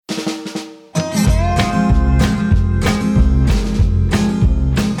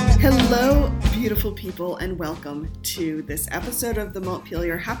beautiful people, and welcome to this episode of the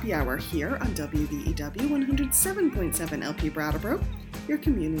Montpelier Happy Hour here on WVEW 107.7 LP Brattleboro, your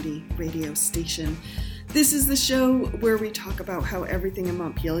community radio station. This is the show where we talk about how everything in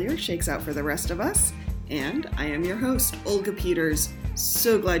Montpelier shakes out for the rest of us, and I am your host, Olga Peters.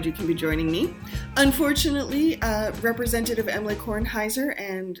 So glad you can be joining me. Unfortunately, Representative Emily Kornheiser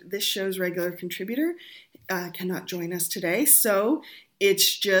and this show's regular contributor cannot join us today, so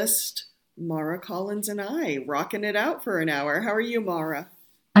it's just Mara Collins and I rocking it out for an hour. How are you, Mara?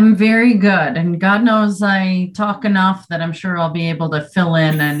 I'm very good. And God knows I talk enough that I'm sure I'll be able to fill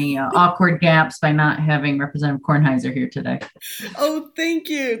in any awkward gaps by not having Representative Kornheiser here today. Oh, thank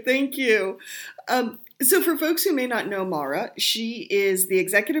you. Thank you. So for folks who may not know Mara, she is the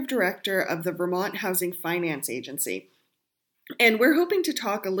executive director of the Vermont Housing Finance Agency. And we're hoping to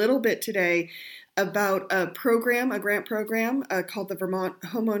talk a little bit today about a grant program called the Vermont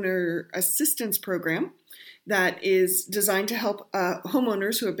Homeowner Assistance Program that is designed to help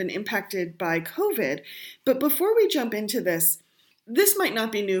homeowners who have been impacted by COVID. But before we jump into this might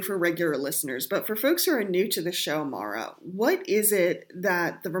not be new for regular listeners, but for folks who are new to the show, Mara, what is it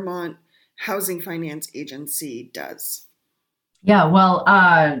that the Vermont Housing Finance Agency does? Yeah, well,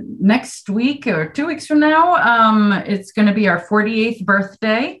 next week or 2 weeks from now, it's going to be our 48th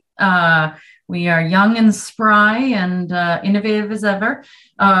birthday. We are young and spry and innovative as ever.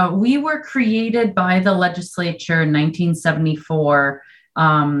 We were created by the legislature in 1974,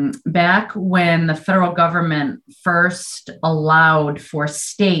 back when the federal government first allowed for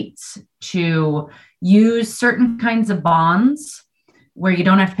states to use certain kinds of bonds where you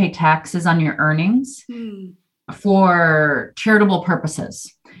don't have to pay taxes on your earnings for charitable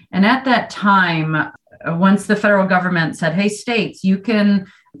purposes. And at that time, once the federal government said, hey, states, you can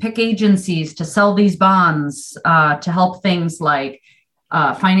pick agencies to sell these bonds to help things like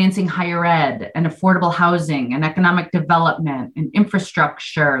financing higher ed and affordable housing and economic development and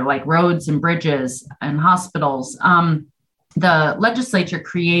infrastructure like roads and bridges and hospitals. The legislature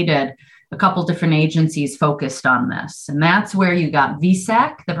created a couple different agencies focused on this. And that's where you got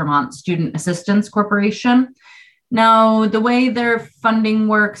VSAC, the Vermont Student Assistance Corporation. Now, the way their funding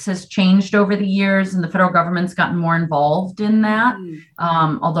works has changed over the years, and the federal government's gotten more involved in that,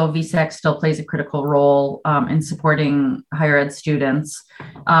 although VSAC still plays a critical role in supporting higher ed students.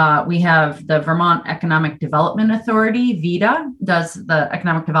 We have the Vermont Economic Development Authority, VEDA, does the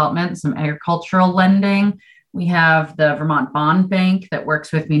economic development, some agricultural lending. We have the Vermont Bond Bank that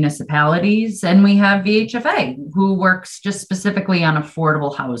works with municipalities, and we have VHFA, who works just specifically on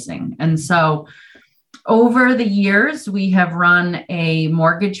affordable housing. And so over the years, we have run a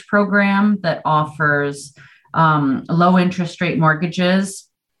mortgage program that offers low interest rate mortgages,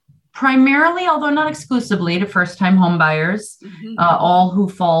 primarily, although not exclusively, to first-time home buyers, all who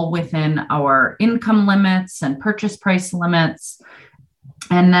fall within our income limits and purchase price limits.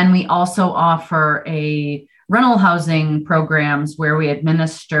 And then we also offer a rental housing programs where we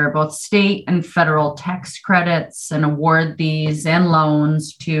administer both state and federal tax credits and award these and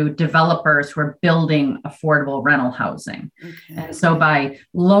loans to developers who are building affordable rental housing. Okay. And so by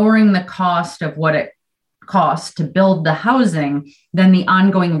lowering the cost of what it costs to build the housing, then the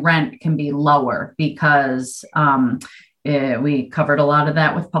ongoing rent can be lower because we covered a lot of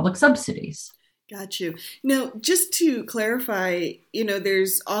that with public subsidies. Got you. Now, just to clarify,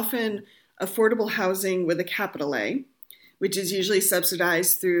 there's often affordable housing with a capital A, which is usually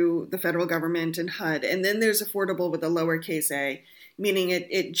subsidized through the federal government and HUD. And then there's affordable with a lowercase a, meaning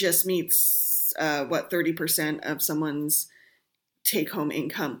it just meets 30% of someone's take-home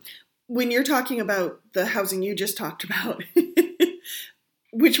income. When you're talking about the housing you just talked about,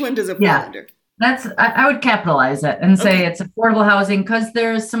 which one does it fall under? I would capitalize it and say it's affordable housing because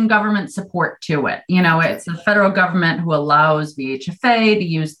there's some government support to it. It's the federal government who allows VHFA to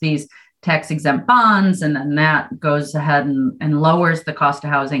use these tax-exempt bonds, and then that goes ahead and lowers the cost of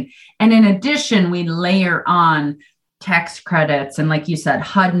housing. And in addition, we layer on tax credits and, like you said,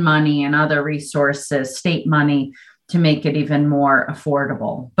 HUD money and other resources, state money, to make it even more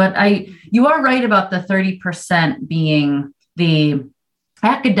affordable. But you are right about the 30% being the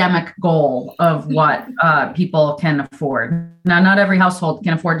academic goal of what people can afford. Now, not every household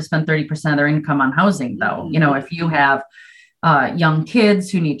can afford to spend 30% of their income on housing, though. If you have young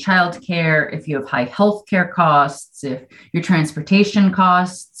kids who need childcare, if you have high healthcare costs, if your transportation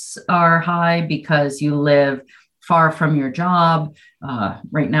costs are high because you live far from your job.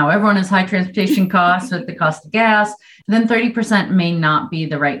 Right now, everyone has high transportation costs with the cost of gas. Then 30% may not be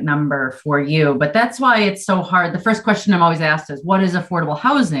the right number for you. But that's why it's so hard. The first question I'm always asked is, what is affordable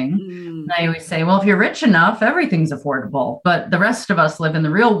housing? And I always say, well, if you're rich enough, everything's affordable. But the rest of us live in the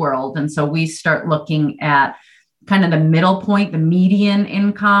real world. And so we start looking at kind of the middle point, the median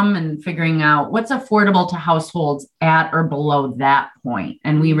income, and figuring out what's affordable to households at or below that point.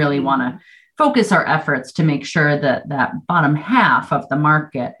 And we really want to focus our efforts to make sure that that bottom half of the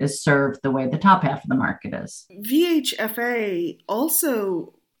market is served the way the top half of the market is. VHFA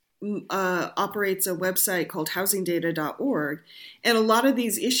also operates a website called housingdata.org. And a lot of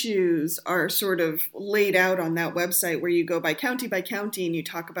these issues are sort of laid out on that website, where you go by county and you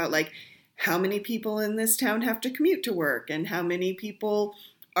talk about like how many people in this town have to commute to work and how many people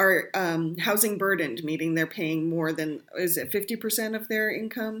are housing burdened, meaning they're paying more than, is it 50% of their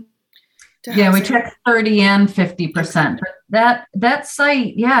income? Yeah, we check 30 and 50%. But that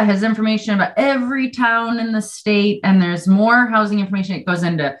site, has information about every town in the state, and there's more housing information. It goes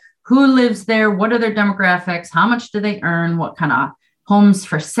into who lives there, what are their demographics, how much do they earn, what kind of homes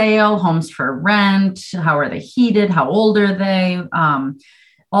for sale, homes for rent, how are they heated, how old are they,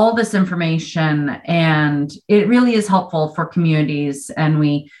 all this information. And it really is helpful for communities. And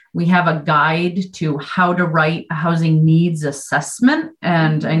we have a guide to how to write a housing needs assessment.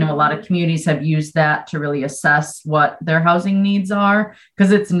 And I know a lot of communities have used that to really assess what their housing needs are,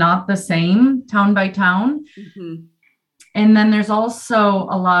 because it's not the same town by town. Mm-hmm. And then there's also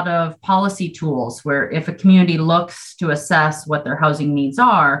a lot of policy tools where if a community looks to assess what their housing needs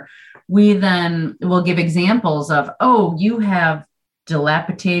are, we then will give examples of, you have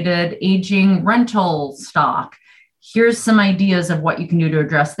dilapidated, aging rental stock. Here's some ideas of what you can do to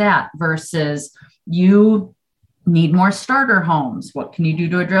address that, versus you need more starter homes. What can you do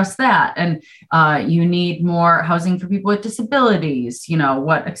to address that? And you need more housing for people with disabilities.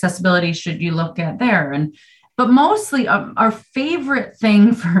 What accessibility should you look at there? But mostly our favorite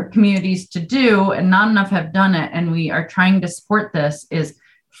thing for communities to do, and not enough have done it, and we are trying to support this, is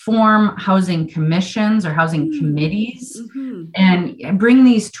form housing commissions or housing committees, and bring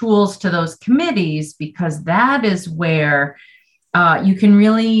these tools to those committees, because that is where you can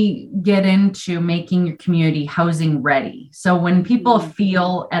really get into making your community housing ready. So when people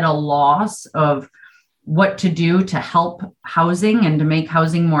feel at a loss of what to do to help housing and to make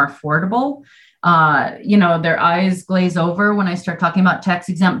housing more affordable, their eyes glaze over when I start talking about tax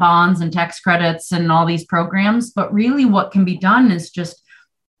exempt bonds and tax credits and all these programs. But really what can be done is just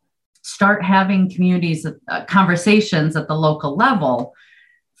start having communities, conversations at the local level,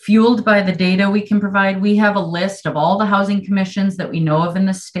 fueled by the data we can provide. We have a list of all the housing commissions that we know of in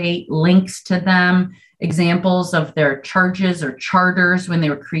the state, links to them, examples of their charges or charters when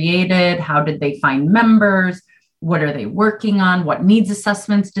they were created, how did they find members, what are they working on, what needs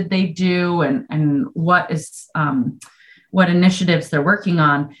assessments did they do, and what initiatives they're working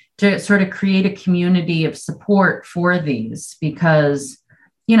on, to sort of create a community of support for these. Because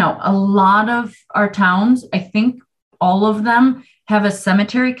a lot of our towns, I think all of them, have a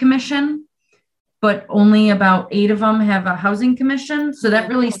cemetery commission, but only about 8 of them have a housing commission. So that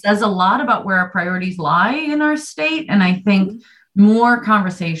really says a lot about where our priorities lie in our state. And I think more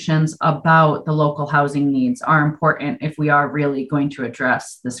conversations about the local housing needs are important if we are really going to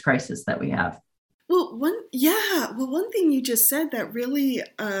address this crisis that we have. Well, one thing you just said that really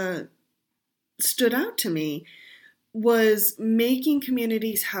stood out to me was making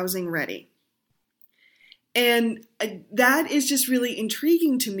communities housing ready. And that is just really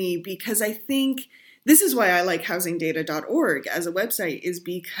intriguing to me, because I think this is why I like housingdata.org as a website, is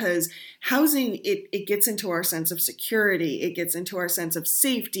because housing, it gets into our sense of security. It gets into our sense of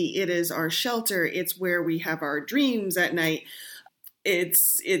safety. It is our shelter. It's where we have our dreams at night.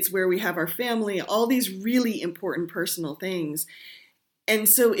 It's where we have our family, all these really important personal things. And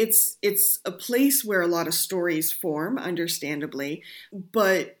so it's a place where a lot of stories form, understandably,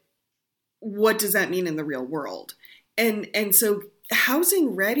 but what does that mean in the real world? And so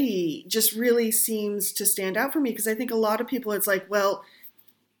housing ready just really seems to stand out for me, because I think a lot of people, it's like, well,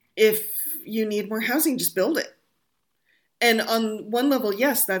 if you need more housing, just build it. And on one level,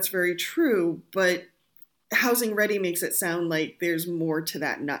 yes, that's very true, but housing ready makes it sound like there's more to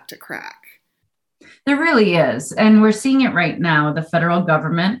that nut to crack. There really is. And we're seeing it right now. The federal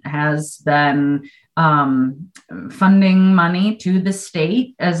government has been funding money to the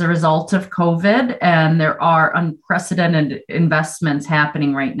state as a result of COVID. And there are unprecedented investments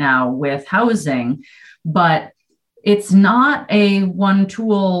happening right now with housing. But it's not a one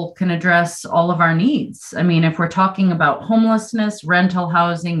tool can address all of our needs. I mean, if we're talking about homelessness, rental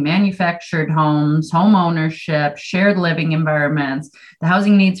housing, manufactured homes, home ownership, shared living environments, the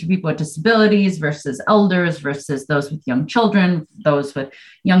housing needs for people with disabilities versus elders versus those with young children, those with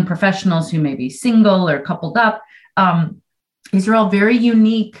young professionals who may be single or coupled up. These are all very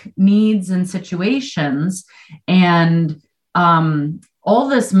unique needs and situations. And all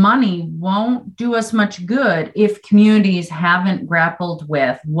this money won't do us much good if communities haven't grappled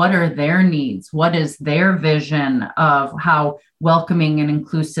with what are their needs, what is their vision of how welcoming and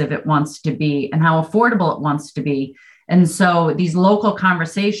inclusive it wants to be and how affordable it wants to be. And so these local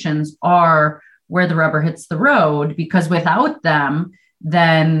conversations are where the rubber hits the road, because without them,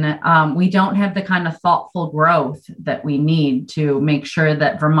 then we don't have the kind of thoughtful growth that we need to make sure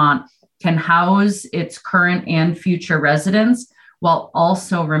that Vermont can house its current and future residents while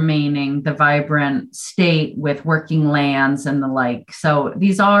also remaining the vibrant state with working lands and the like. So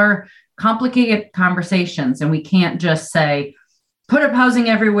these are complicated conversations, and we can't just say, put up housing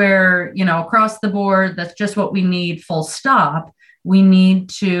everywhere, across the board. That's just what we need, full stop. We need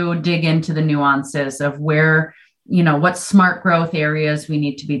to dig into the nuances of where, what smart growth areas we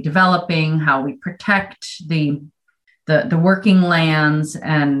need to be developing, how we protect the working lands,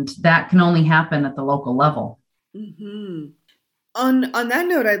 and that can only happen at the local level. Mm-hmm. On that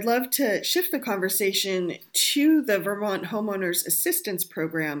note, I'd love to shift the conversation to the Vermont Homeowners Assistance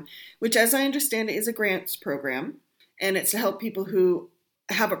Program, which, as I understand it, is a grants program, and it's to help people who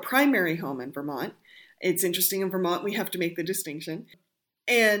have a primary home in Vermont. It's interesting, in Vermont, we have to make the distinction.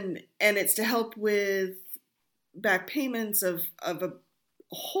 And it's to help with back payments of a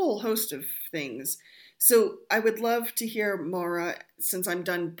whole host of things. So I would love to hear, Maura, since I'm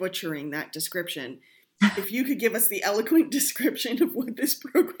done butchering that description, if you could give us the eloquent description of what this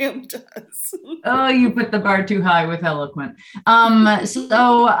program does. Oh, you put the bar too high with eloquent.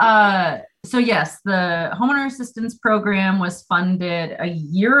 So yes, the Homeowner Assistance Program was funded a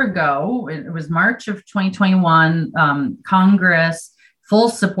year ago. It was March of 2021. Congress, full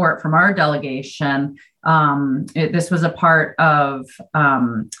support from our delegation. This was a part of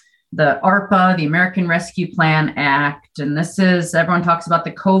the ARPA, the American Rescue Plan Act. And this is, everyone talks about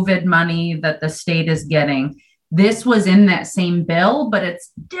the COVID money that the state is getting. This was in that same bill, but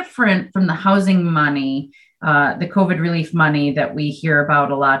it's different from the housing money, the COVID relief money that we hear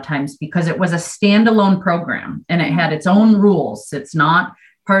about a lot of times, because it was a standalone program and it had its own rules. It's not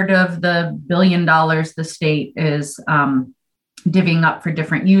part of the $1 billion the state is divvying up for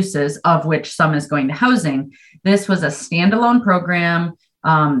different uses, of which some is going to housing. This was a standalone program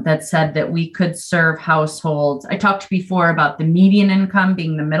that said that we could serve households. I talked before about the median income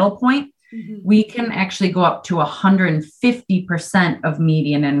being the middle point. Mm-hmm. We can actually go up to 150% of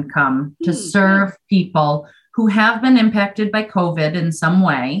median income to serve people who have been impacted by COVID in some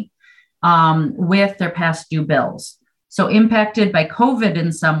way with their past due bills. So impacted by COVID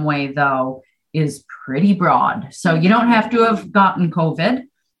in some way, though, is pretty broad. So you don't have to have gotten COVID,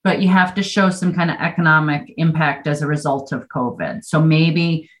 but you have to show some kind of economic impact as a result of COVID. So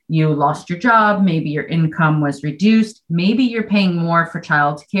maybe you lost your job, maybe your income was reduced, maybe you're paying more for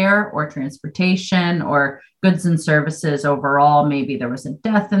childcare or transportation or goods and services overall. Maybe there was a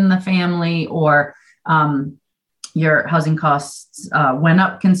death in the family, or your housing costs went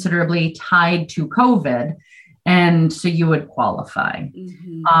up considerably tied to COVID. And so you would qualify.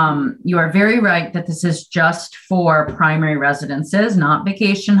 Mm-hmm. You are very right that this is just for primary residences, not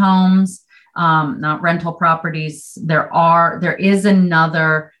vacation homes, not rental properties. There is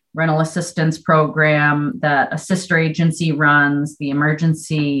another rental assistance program that a sister agency runs, the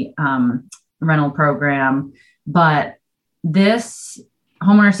emergency rental program. But this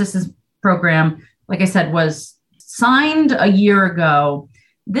homeowner assistance program, like I said, was signed a year ago.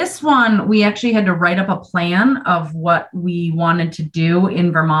 This one, we actually had to write up a plan of what we wanted to do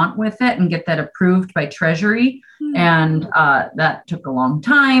in Vermont with it and get that approved by Treasury. Mm-hmm. And that took a long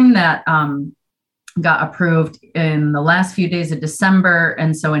time. That got approved in the last few days of December.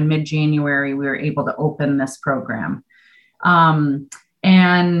 And so in mid-January, we were able to open this program.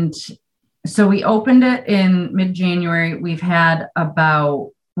 And so we opened it in mid-January. We've had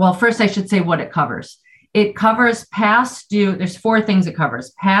first I should say what it covers. It covers past due. There's 4 things it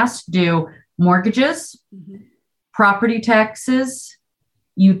covers: past due mortgages, mm-hmm. property taxes,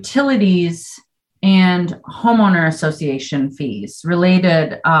 utilities, and homeowner association fees,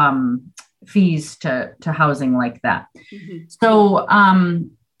 related fees to housing like that. Mm-hmm. So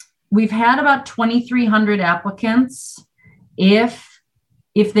we've had about 2,300 applicants. If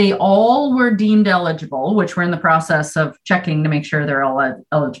if they all were deemed eligible, which we're in the process of checking to make sure they're all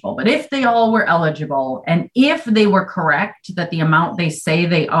eligible, but if they all were eligible, and if they were correct that the amount they say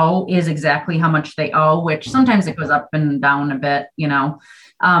they owe is exactly how much they owe, which sometimes it goes up and down a bit,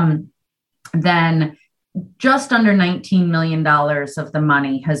 then just under $19 million of the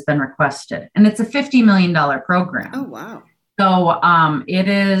money has been requested. And it's a $50 million program. Oh, wow. So it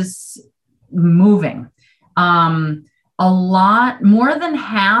is moving. A lot more than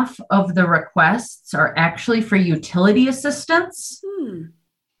half of the requests are actually for utility assistance.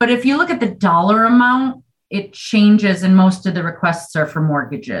 But if you look at the dollar amount, it changes, and most of the requests are for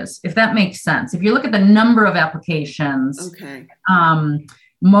mortgages, if that makes sense. If you look at the number of applications,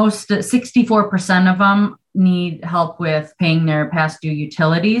 most 64% of them need help with paying their past due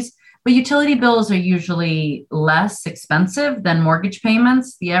utilities. But utility bills are usually less expensive than mortgage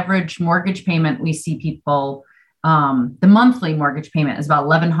payments. The average mortgage payment we see people, the monthly mortgage payment is about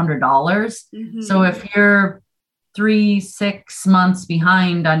 $1,100. So if you're 3-6 months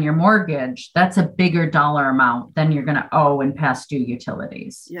behind on your mortgage, that's a bigger dollar amount than you're going to owe in past due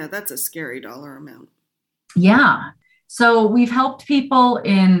utilities. Yeah, that's a scary dollar amount. Yeah. So we've helped people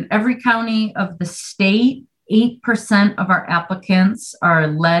in every county of the state. 8% of our applicants are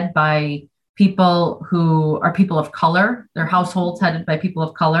led by people who are people of color. Their households headed by people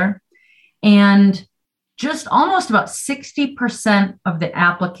of color. And just almost about 60% of the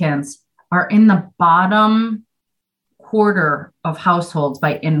applicants are in the bottom quarter of households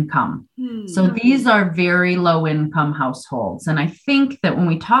by income. So these are very low income households. And I think that when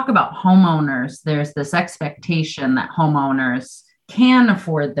we talk about homeowners, there's this expectation that homeowners can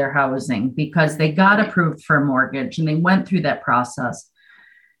afford their housing because they got approved for a mortgage and they went through that process.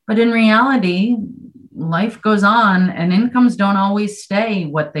 But in reality, life goes on and incomes don't always stay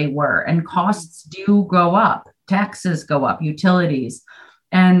what they were, and costs do go up, taxes go up, utilities.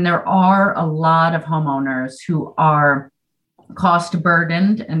 And there are a lot of homeowners who are cost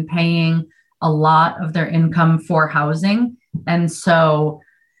burdened and paying a lot of their income for housing. And so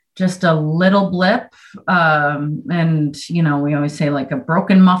just a little blip, and, we always say like a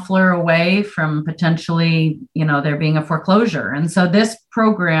broken muffler away from potentially, there being a foreclosure. And so this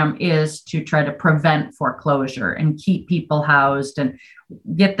program is to try to prevent foreclosure and keep people housed and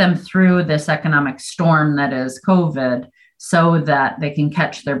get them through this economic storm that is COVID, so that they can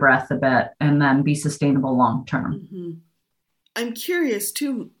catch their breath a bit and then be sustainable long term. I'm curious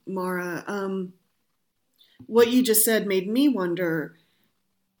too, Mara. What you just said made me wonder.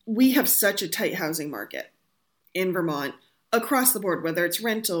 We have such a tight housing market in Vermont across the board, whether it's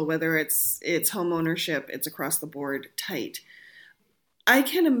rental, whether it's home ownership, it's across the board tight. I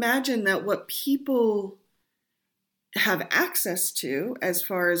can imagine that what people have access to as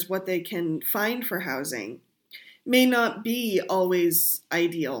far as what they can find for housing may not be always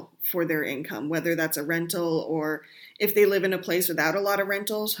ideal for their income, whether that's a rental or if they live in a place without a lot of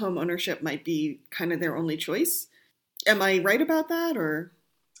rentals, home ownership might be kind of their only choice. Am I right about that, or?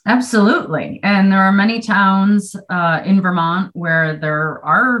 Absolutely. And there are many towns in Vermont where there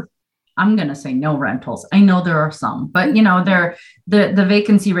are, I'm going to say no rentals. I know there are some, but the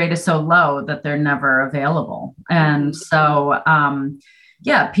vacancy rate is so low that they're never available. And so,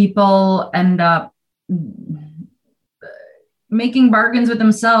 people end up making bargains with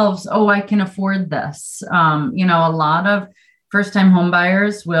themselves. Oh, I can afford this. A lot of first-time home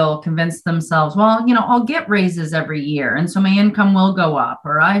buyers will convince themselves, well, I'll get raises every year, and so my income will go up,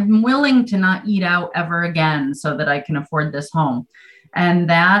 or I'm willing to not eat out ever again so that I can afford this home. And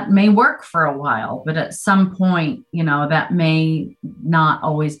that may work for a while, but at some point, that may not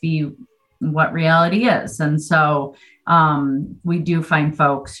always be what reality is. And so we do find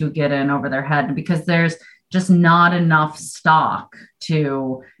folks who get in over their head because there's just not enough stock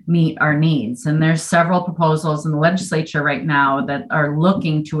to meet our needs. And there's several proposals in the legislature right now that are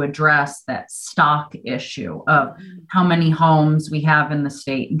looking to address that stock issue of how many homes we have in the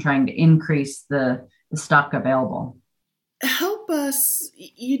state and trying to increase the stock available. Help us.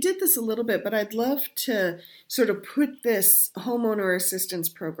 You did this a little bit, but I'd love to sort of put this homeowner assistance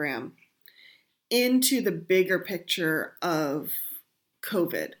program into the bigger picture of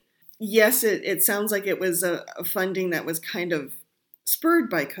COVID. Yes, it sounds like it was a funding that was kind of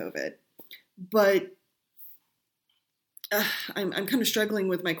spurred by COVID, but I'm kind of struggling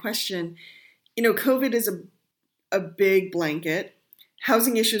with my question. COVID is a big blanket.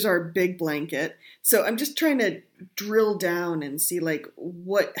 Housing issues are a big blanket. So I'm just trying to drill down and see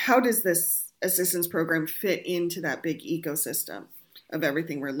how does this assistance program fit into that big ecosystem of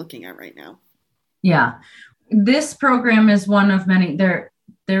everything we're looking at right now? Yeah, this program is one of many. There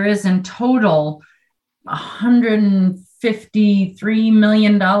is in total 150 $53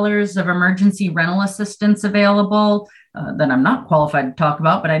 million of emergency rental assistance available that I'm not qualified to talk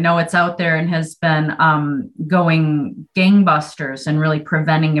about, but I know it's out there and has been going gangbusters and really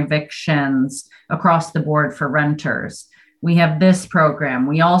preventing evictions across the board for renters. We have this program.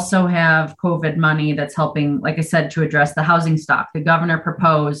 We also have COVID money that's helping, like I said, to address the housing stock. The governor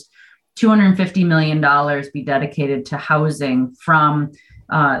proposed $250 million be dedicated to housing from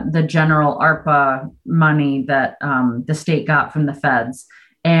the general ARPA money that the state got from the feds.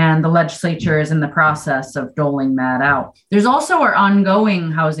 And the legislature is in the process of doling that out. There's also our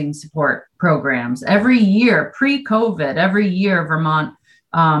ongoing housing support programs. Every year, pre-COVID, every year, Vermont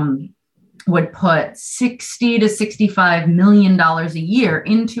would put $60 to $65 million a year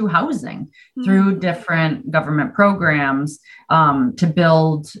into housing through different government programs to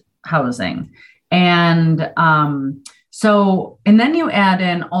build housing. And and then you add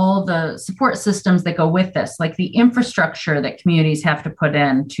in all the support systems that go with this, like the infrastructure that communities have to put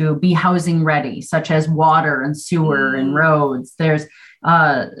in to be housing ready, such as water and sewer and roads. There's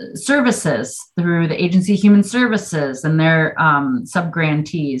services through the Agency of Human Services and their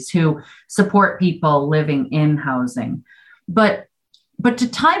subgrantees who support people living in housing. But to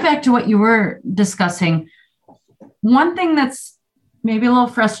tie back to what you were discussing, one thing that's maybe a little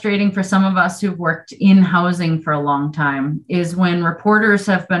frustrating for some of us who've worked in housing for a long time is when reporters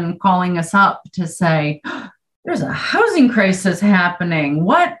have been calling us up to say, there's a housing crisis happening.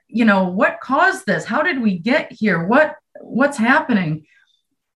 What caused this? How did we get here? What's happening?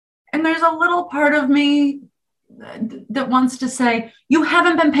 And there's a little part of me that wants to say, you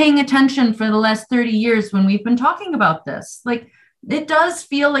haven't been paying attention for the last 30 years when we've been talking about this. Like, it does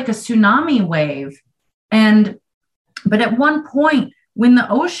feel like a tsunami wave. But at one point, when the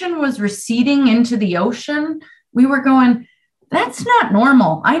ocean was receding into the ocean, we were going, that's not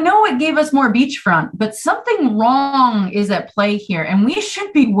normal. I know it gave us more beachfront, but something wrong is at play here, and we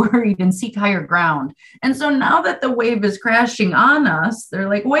should be worried and seek higher ground. And so now that the wave is crashing on us, they're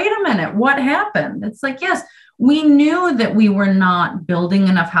like, wait a minute, what happened? It's like, yes, we knew that we were not building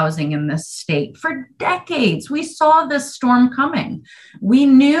enough housing in this state for decades. We saw this storm coming. We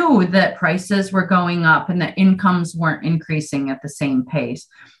knew that prices were going up and that incomes weren't increasing at the same pace.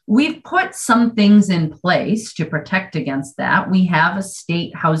 We've put some things in place to protect against that. We have a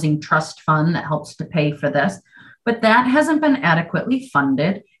state housing trust fund that helps to pay for this, but that hasn't been adequately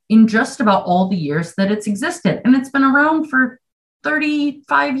funded in just about all the years that it's existed. And it's been around for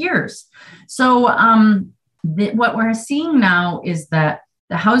 35 years. So, what we're seeing now is that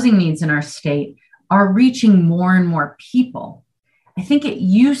the housing needs in our state are reaching more and more people. I think it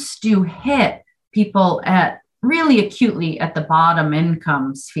used to hit people at really acutely at the bottom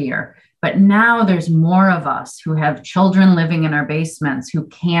income sphere, but now there's more of us who have children living in our basements who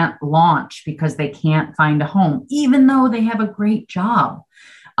can't launch because they can't find a home, even though they have a great job.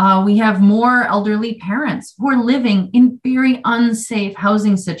 We have more elderly parents who are living in very unsafe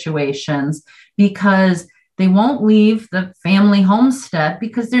housing situations because they won't leave the family homestead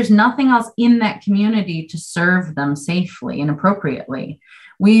because there's nothing else in that community to serve them safely and appropriately.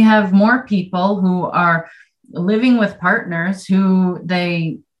 We have more people who are living with partners who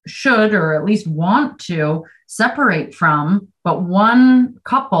they should, or at least want to, separate from, but one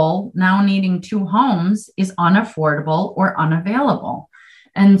couple now needing two homes is unaffordable or unavailable.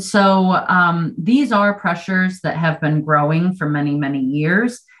 And so these are pressures that have been growing for many, many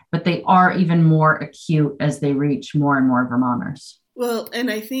years, but they are even more acute as they reach more and more Vermonters. Well, and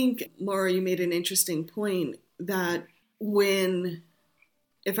I think, Maura, you made an interesting point that when,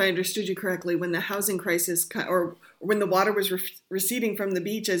 if I understood you correctly, when the housing crisis, or when the water was receding from the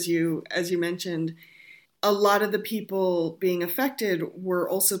beach, as you mentioned, a lot of the people being affected were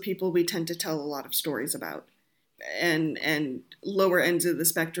also people we tend to tell a lot of stories about. And lower ends of the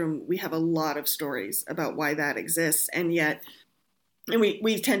spectrum, we have a lot of stories about why that exists. And yet, and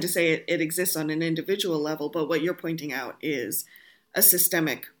we tend to say it exists on an individual level, but what you're pointing out is a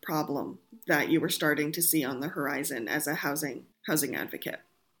systemic problem that you were starting to see on the horizon as a housing advocate.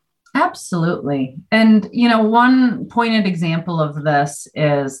 Absolutely. And, one pointed example of this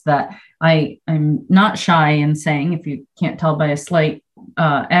is that I'm not shy in saying, if you can't tell by a slight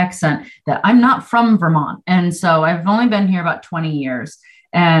accent, that I'm not from Vermont. And so I've only been here about 20 years.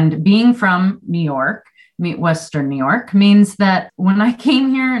 And being from New York, Western New York, means that when I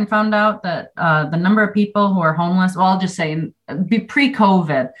came here and found out that the number of people who are homeless, well, I'll just say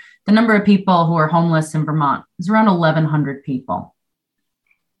pre-COVID, the number of people who are homeless in Vermont is around 1,100 people.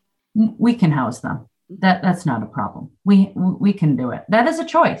 We can house them. That's not a problem. We can do it. That is a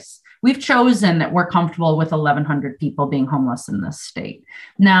choice. We've chosen that we're comfortable with 1,100 people being homeless in this state.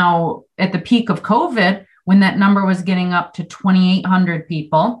 Now, at the peak of COVID, when that number was getting up to 2,800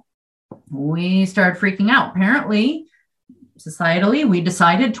 people, we started freaking out. Apparently, societally, we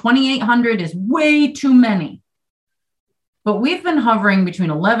decided 2,800 is way too many. But we've been hovering between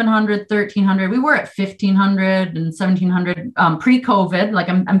 1,100, 1,300. We were at 1,500 and 1,700 pre-COVID. Like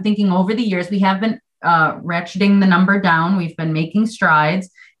I'm thinking over the years, we have been ratcheting the number down. We've been making strides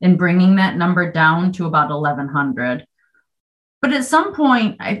in bringing that number down to about 1,100. But at some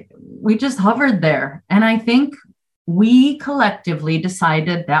point, we just hovered there. And I think we collectively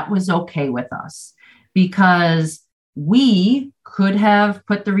decided that was okay with us because we could have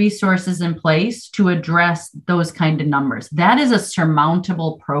put the resources in place to address those kind of numbers. That is a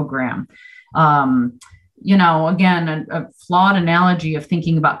surmountable program. Again, a flawed analogy of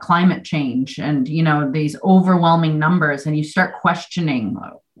thinking about climate change and, these overwhelming numbers, and you start questioning,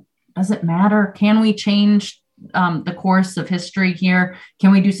 does it matter? Can we change the course of history here?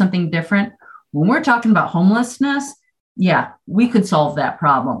 Can we do something different? When we're talking about homelessness, yeah, we could solve that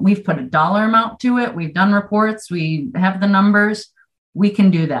problem. We've put a dollar amount to it. We've done reports. We have the numbers. We can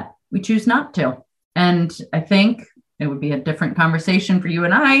do that. We choose not to. And I think it would be a different conversation for you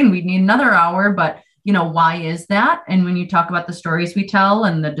and I, and we'd need another hour, but why is that? And when you talk about the stories we tell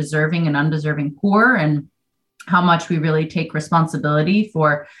and the deserving and undeserving poor and how much we really take responsibility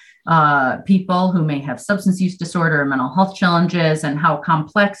for people who may have substance use disorder or mental health challenges and how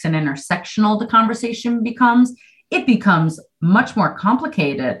complex and intersectional the conversation becomes, it becomes much more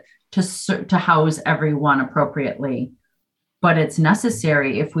complicated to house everyone appropriately. But it's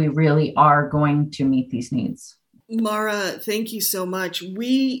necessary if we really are going to meet these needs. Mara, thank you so much.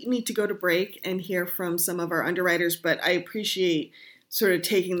 We need to go to break and hear from some of our underwriters, but I appreciate sort of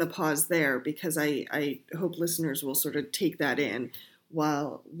taking the pause there because I hope listeners will sort of take that in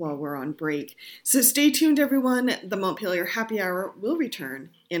while we're on break. So stay tuned, everyone. The Montpelier Happy Hour will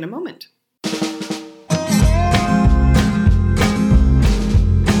return in a moment.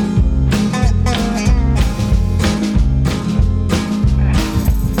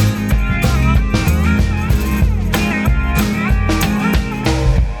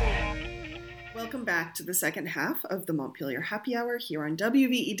 Back to the second half of the Montpelier Happy Hour here on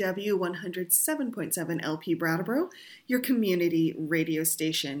WVEW 107.7 LP Brattleboro, your community radio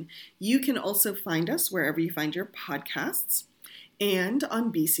station. You can also find us wherever you find your podcasts and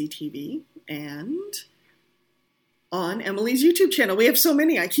on BCTV and on Emily's YouTube channel. We have so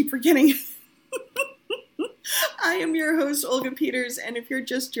many, I keep forgetting. I am your host, Olga Peters, and if you're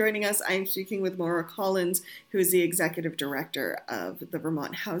just joining us, I am speaking with Maura Collins, who is the Executive Director of the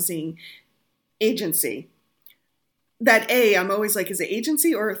Vermont Housing Agency. That A, I'm always like, is it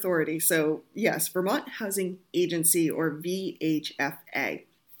agency or authority? So yes, Vermont Housing Agency, or VHFA.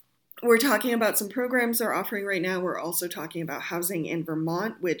 We're talking about some programs they're offering right now. We're also talking about housing in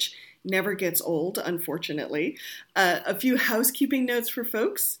Vermont, which never gets old, unfortunately. A few housekeeping notes for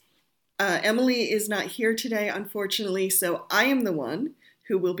folks. Emily is not here today, unfortunately, so I am the one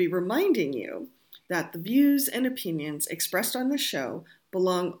who will be reminding you that the views and opinions expressed on the show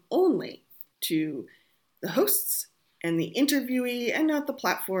belong only to the hosts and the interviewee and not the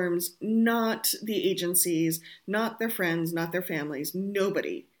platforms, not the agencies, not their friends, not their families,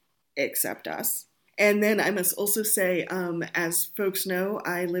 nobody except us. And then I must also say, as folks know,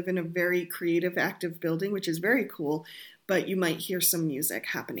 I live in a very creative, active building, which is very cool, but you might hear some music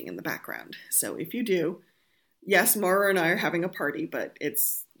happening in the background. So if you do, yes, Mara and I are having a party, but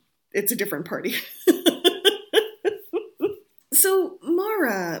it's a different party. So,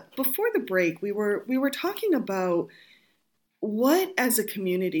 Mara, before the break, we were talking about what, as a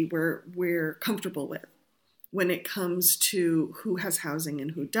community, we're comfortable with when it comes to who has housing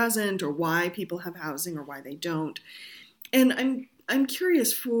and who doesn't, or why people have housing or why they don't. And I'm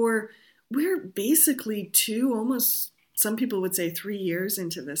curious, we're basically 2, almost some people would say 3 years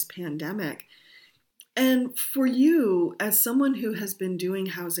into this pandemic. And for you, as someone who has been doing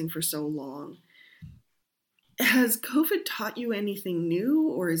housing for so long, has COVID taught you anything new,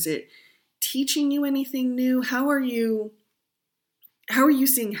 or is it teaching you anything new? How are you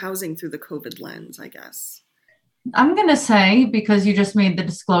seeing housing through the COVID lens, I guess? I'm going to say, because you just made the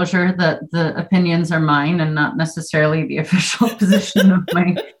disclosure that the opinions are mine and not necessarily the official position of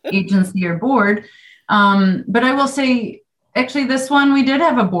my agency or board. But I will say, actually, this one we did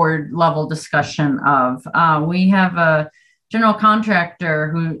have a board level discussion of. We have a general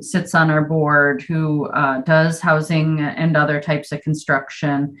contractor who sits on our board who does housing and other types of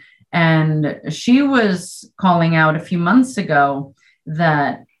construction. And she was calling out a few months ago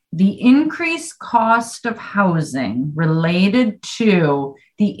that the increased cost of housing related to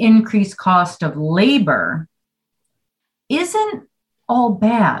the increased cost of labor isn't all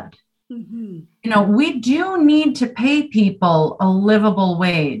bad. Mm-hmm. We do need to pay people a livable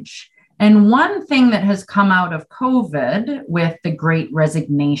wage. And one thing that has come out of COVID with the great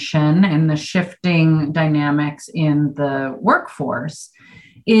resignation and the shifting dynamics in the workforce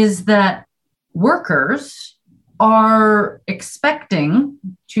is that workers are expecting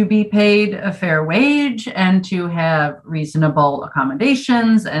to be paid a fair wage and to have reasonable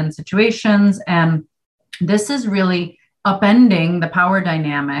accommodations and situations. And this is really upending the power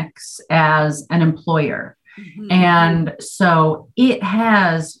dynamics as an employer. Mm-hmm. And so it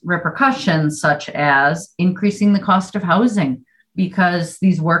has repercussions such as increasing the cost of housing because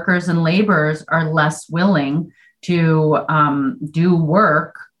these workers and laborers are less willing to do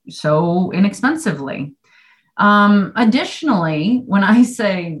work so inexpensively. Additionally, when I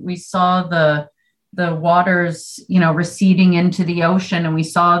say we saw the waters, receding into the ocean and we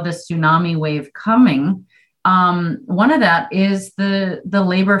saw the tsunami wave coming, one of that is the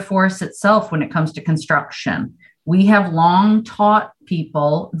labor force itself when it comes to construction. We have long taught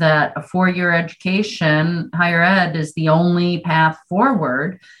people that a 4-year education, higher ed, is the only path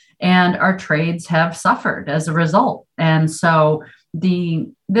forward, and our trades have suffered as a result. And so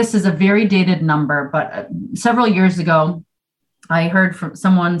this is a very dated number, but several years ago, I heard from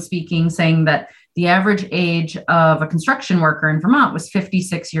someone speaking saying that the average age of a construction worker in Vermont was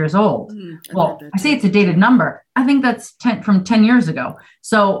 56 years old. Well, I say it's a dated number. I think that's from 10 years ago.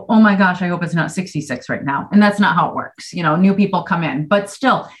 So, oh my gosh, I hope it's not 66 right now. And that's not how it works. New people come in, but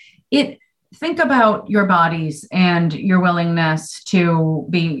still think about your bodies and your willingness to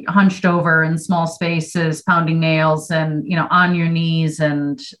be hunched over in small spaces, pounding nails and, on your knees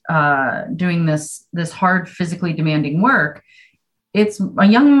and doing this hard, physically demanding work. It's a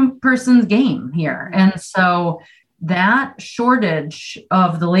young person's game here. And so that shortage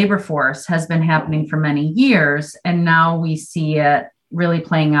of the labor force has been happening for many years. And now we see it really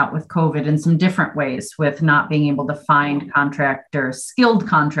playing out with COVID in some different ways, with not being able to find contractors, skilled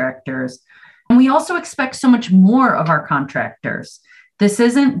contractors. And we also expect so much more of our contractors. This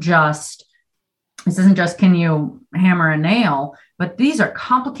isn't just can you hammer a nail, but these are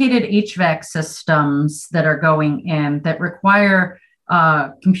complicated HVAC systems that are going in that require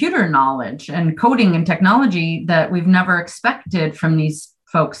computer knowledge and coding and technology that we've never expected from these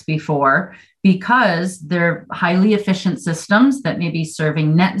folks before, because they're highly efficient systems that may be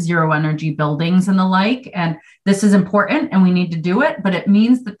serving net zero energy buildings and the like. And this is important and we need to do it, but it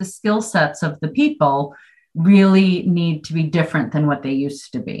means that the skill sets of the people really need to be different than what they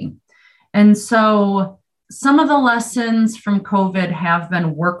used to be. And so some of the lessons from COVID have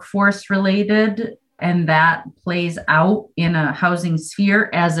been workforce related, and that plays out in a housing sphere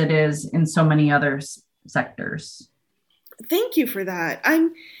as it is in so many other sectors. Thank you for that.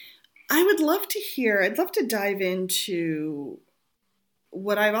 I'd love to dive into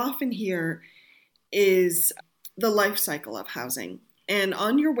what I often hear is the life cycle of housing. And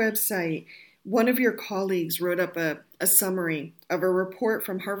on your website, one of your colleagues wrote up a summary of a report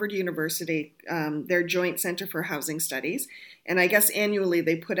from Harvard University, their Joint Center for Housing Studies. And I guess annually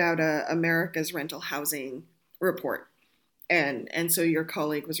they put out America's rental housing report. And so your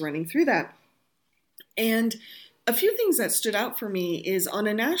colleague was running through that. And a few things that stood out for me is on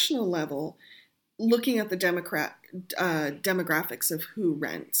a national level, looking at the demographics of who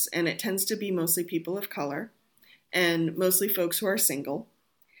rents. And it tends to be mostly people of color and mostly folks who are single.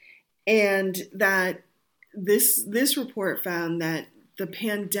 And that this report found that the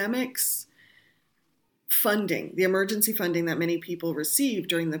pandemic's funding, the emergency funding that many people received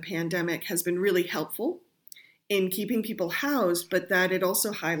during the pandemic, has been really helpful in keeping people housed, but that it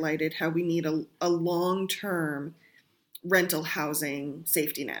also highlighted how we need a long-term rental housing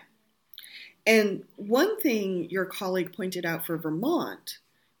safety net. And one thing your colleague pointed out for Vermont,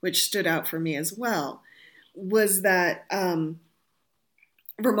 which stood out for me as well, was that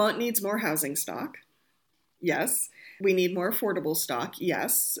Vermont needs more housing stock. Yes. We need more affordable stock.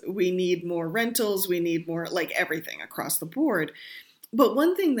 Yes. We need more rentals. We need more, everything across the board. But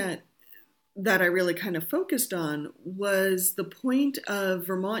one thing that I really kind of focused on was the point of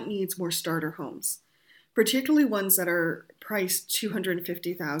Vermont needs more starter homes, particularly ones that are priced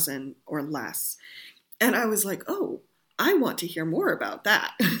 $250,000 or less. And I was like, oh, I want to hear more about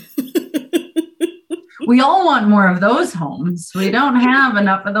that. We all want more of those homes. We don't have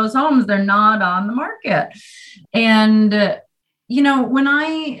enough of those homes. They're not on the market. And, when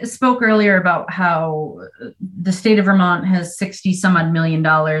I spoke earlier about how the state of Vermont has 60 some odd $1 million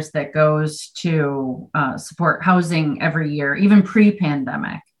that goes to support housing every year, even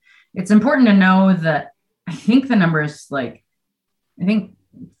pre-pandemic, it's important to know that I think the number is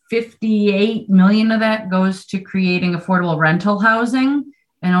 58 million of that goes to creating affordable rental housing.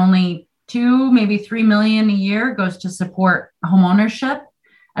 and only 2, maybe 3 million a year goes to support homeownership.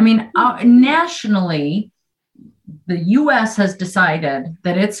 I mean, nationally, the US has decided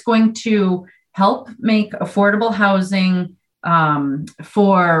that it's going to help make affordable housing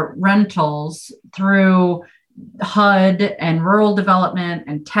for rentals through HUD and rural development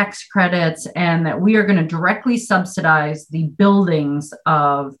and tax credits, and that we are going to directly subsidize the buildings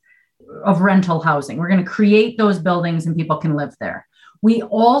of rental housing. We're going to create those buildings and people can live there. We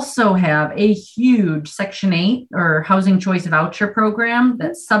also have a huge Section 8 or housing choice voucher program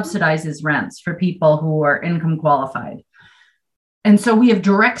that subsidizes rents for people who are income qualified. And so we have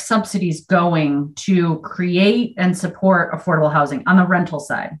direct subsidies going to create and support affordable housing on the rental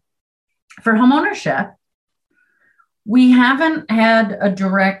side. For homeownership, we haven't had a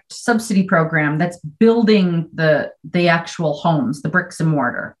direct subsidy program that's building the actual homes, the bricks and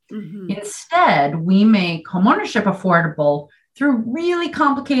mortar. Mm-hmm. Instead, we make homeownership affordable through really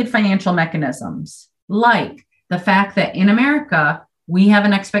complicated financial mechanisms, like the fact that in America, we have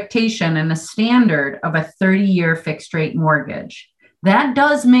an expectation and a standard of a 30-year fixed rate mortgage. That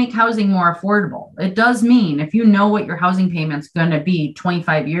does make housing more affordable. It does mean if you know what your housing payment's going to be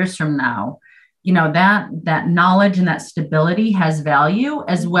 25 years from now, you know, that knowledge and that stability has value,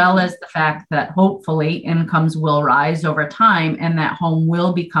 as well as the fact that hopefully incomes will rise over time and that home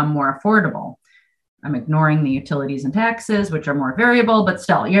will become more affordable. I'm ignoring the utilities and taxes, which are more variable, but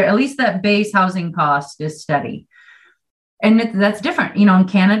still, at least that base housing cost is steady. And that's different. You know, in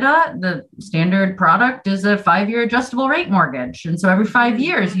Canada, the standard product is a 5-year adjustable rate mortgage. And so every 5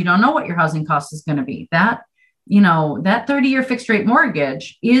 years, you don't know what your housing cost is going to be. That 30-year fixed rate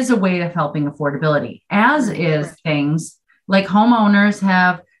mortgage is a way of helping affordability, as is things like homeowners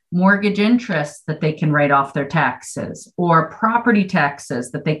have mortgage interests that they can write off their taxes, or property taxes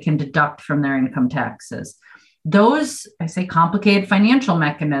that they can deduct from their income taxes. Those, I say, complicated financial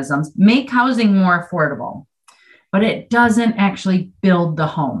mechanisms make housing more affordable, but it doesn't actually build the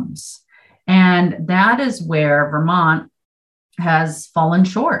homes. And that is where Vermont has fallen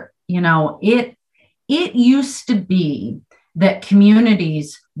short. You know, it used to be that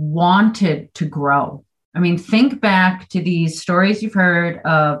communities wanted to grow. I mean, think back to these stories you've heard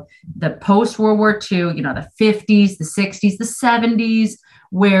of the post-World War II, you know, the 50s, the 60s, the 70s,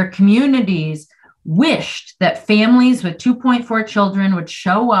 where communities wished that families with 2.4 children would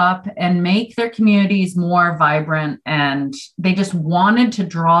show up and make their communities more vibrant, and they just wanted to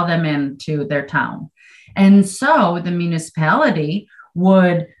draw them into their town. And so the municipality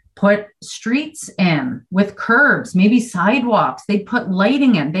would put streets in with curbs, maybe sidewalks. They'd put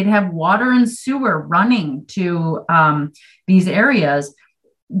lighting in. They'd have water and sewer running to these areas,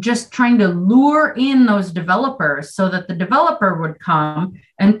 just trying to lure in those developers so that the developer would come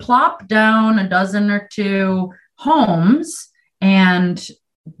and plop down a dozen or two homes. And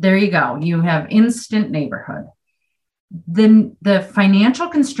there you go. You have instant neighborhood. The financial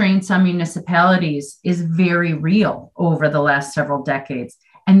constraints on municipalities is very real over the last several decades.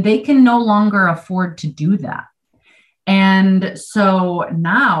 And they can no longer afford to do that. And so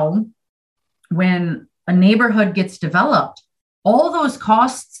now when a neighborhood gets developed, all those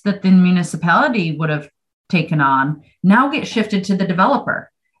costs that the municipality would have taken on now get shifted to the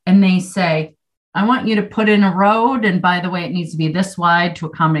developer. And they say, I want you to put in a road. And by the way, it needs to be this wide to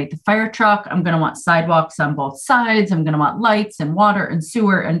accommodate the fire truck. I'm going to want sidewalks on both sides. I'm going to want lights and water and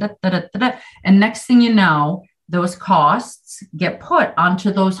sewer and da. And next thing you know, those costs get put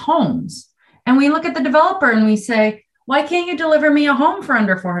onto those homes. And we look at the developer and we say, why can't you deliver me a home for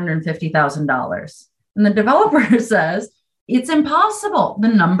under $450,000? And the developer says, it's impossible. The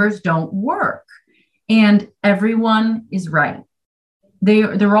numbers don't work. And everyone is right.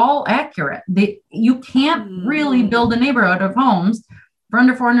 They're all accurate. You can't really build a neighborhood of homes for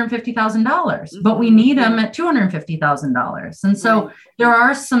under $450,000, but we need them at $250,000. And so there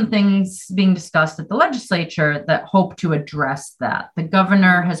are some things being discussed at the legislature that hope to address that. The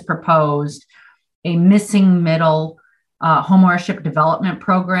governor has proposed a missing middle homeownership development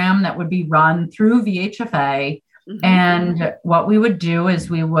program that would be run through VHFA. And what we would do is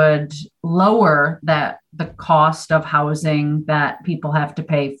we would lower the cost of housing that people have to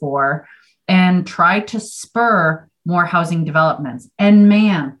pay for and try to spur more housing developments. And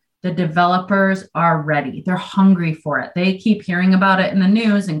man, the developers are ready. They're hungry for it. They keep hearing about it in the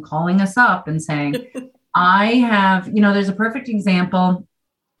news and calling us up and saying, there's a perfect example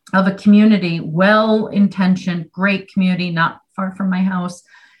of a community, well-intentioned, great community, not far from my house,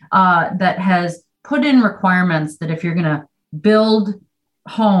 that has put in requirements that if you're going to build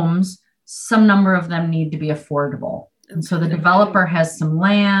homes, some number of them need to be affordable. And so the developer has some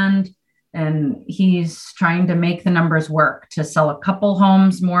land. And he's trying to make the numbers work to sell a couple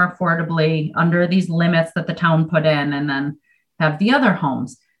homes more affordably under these limits that the town put in, and then have the other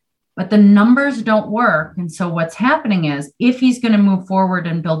homes. But the numbers don't work. And so what's happening is, if he's going to move forward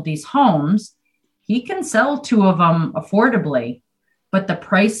and build these homes, he can sell 2 of them affordably. But the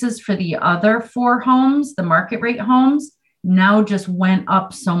prices for the other 4 homes, the market rate homes, now just went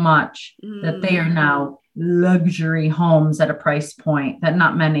up so much that they are now luxury homes at a price point that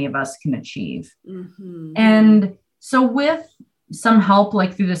not many of us can achieve. Mm-hmm. And so with some help,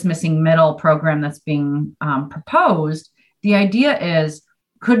 like through this missing middle program that's being proposed, the idea is,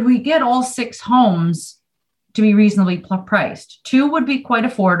 could we get all 6 homes to be reasonably priced? 2 would be quite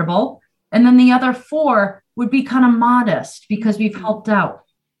affordable. And then the other 4 would be kind of modest because we've helped out.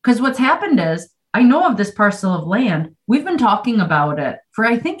 Because what's happened is, I know of this parcel of land. We've been talking about it for,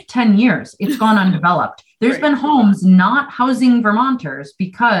 I think, 10 years. It's gone undeveloped. There's been homes not housing Vermonters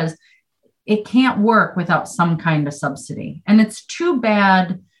because it can't work without some kind of subsidy. And it's too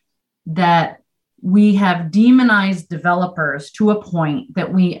bad that we have demonized developers to a point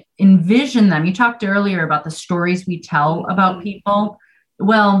that we envision them. You talked earlier about the stories we tell about people.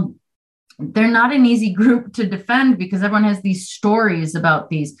 Well, they're not an easy group to defend because everyone has these stories about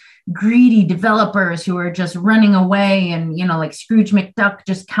these greedy developers who are just running away and, like Scrooge McDuck,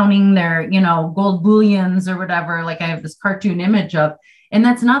 just counting their, gold bullions or whatever, like I have this cartoon image of. And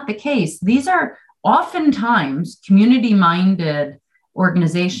that's not the case. These are oftentimes community-minded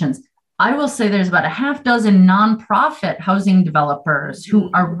organizations. I will say there's about a half dozen nonprofit housing developers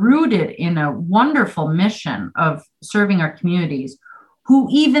who are rooted in a wonderful mission of serving our communities, who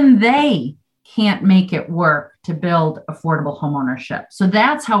even they can't make it work to build affordable homeownership. So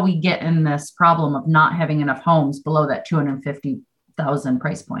that's how we get in this problem of not having enough homes below that $250,000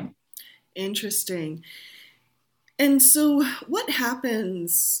 price point. Interesting. And so what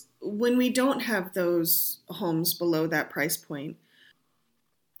happens when we don't have those homes below that price point?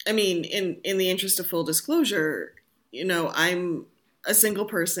 I mean, in the interest of full disclosure, I'm a single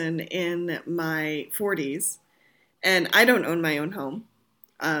person in my 40s, and I don't own my own home.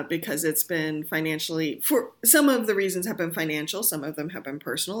 Because it's been financially, for some of the reasons have been financial, some of them have been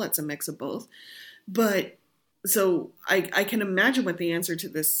personal. It's a mix of both. But so I can imagine what the answer to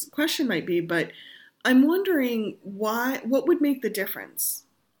this question might be, but I'm wondering what would make the difference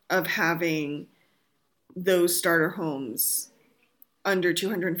of having those starter homes under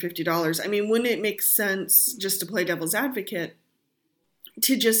 $250? I mean, wouldn't it make sense, just to play devil's advocate,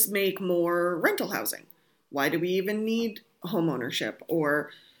 to just make more rental housing? Why do we even need home ownership? Or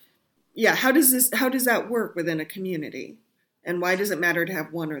how does that work within a community, and why does it matter to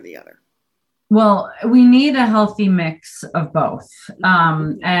have one or the other? Well, we need a healthy mix of both,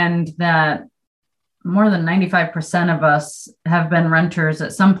 and that more than 95% of us have been renters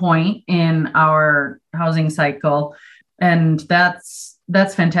at some point in our housing cycle, and that's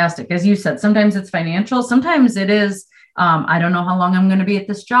fantastic. As you said, sometimes it's financial, sometimes it is I don't know how long I'm going to be at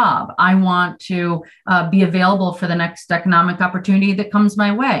this job. I want to be available for the next economic opportunity that comes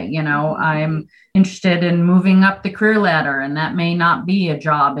my way. I'm interested in moving up the career ladder, and that may not be a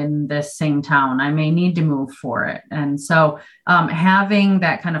job in this same town. I may need to move for it. And so having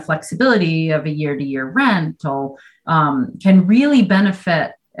that kind of flexibility of a year-to-year rental can really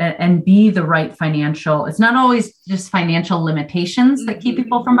benefit and be the right financial. It's not always just financial limitations that keep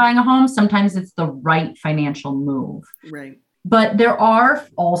people from buying a home. Sometimes it's the right financial move. Right. But there are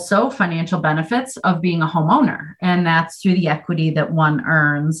also financial benefits of being a homeowner, and that's through the equity that one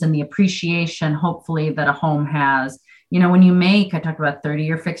earns and the appreciation, hopefully, that a home has. When you make, I talked about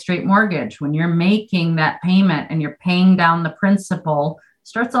 30-year fixed rate mortgage, when you're making that payment and you're paying down the principal,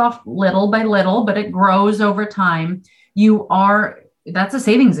 starts off little by little, but it grows over time. That's a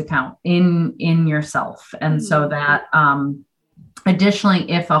savings account in yourself. And so that additionally,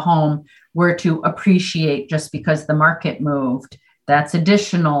 if a home were to appreciate just because the market moved, that's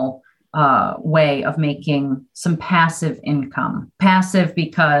additional way of making some passive income. Passive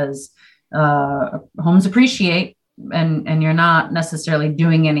because homes appreciate and you're not necessarily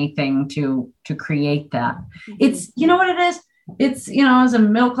doing anything to create that. It's, what it is? It's, as a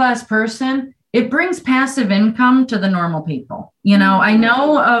middle-class person, it brings passive income to the normal people. I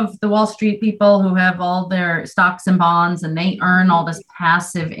know of the Wall Street people who have all their stocks and bonds and they earn all this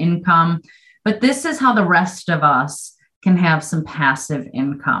passive income, but this is how the rest of us can have some passive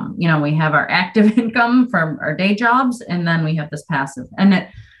income. We have our active income from our day jobs, and then we have this passive, and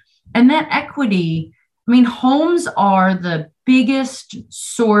that equity. Homes are the biggest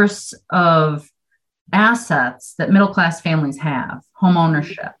source of assets that middle-class families have, home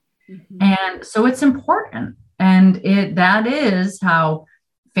ownership. And so it's important. And that is how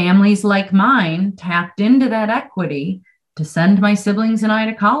families like mine tapped into that equity to send my siblings and I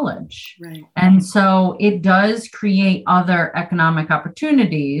to college. Right. And so it does create other economic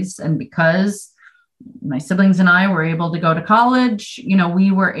opportunities. And because my siblings and I were able to go to college,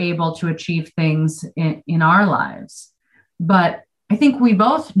 we were able to achieve things in our lives. But I think we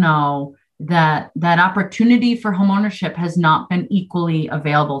both know that opportunity for homeownership has not been equally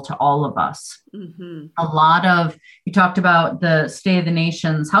available to all of us. Mm-hmm. You talked about the State of the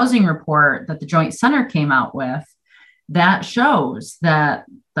Nation's housing report that the Joint Center came out with. That shows that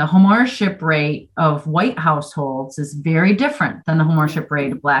the homeownership rate of white households is very different than the homeownership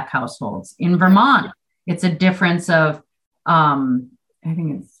rate of Black households. In Vermont, it's a difference of, I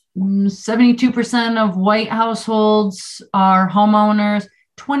think it's 72% of white households are homeowners,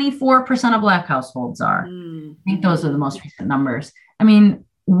 24% of Black households are. I think those are the most recent numbers. I mean,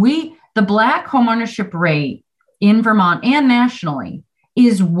 the Black homeownership rate in Vermont and nationally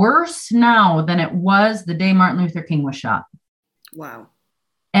is worse now than it was the day Martin Luther King was shot. Wow.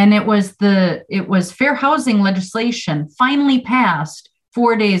 And it was fair housing legislation finally passed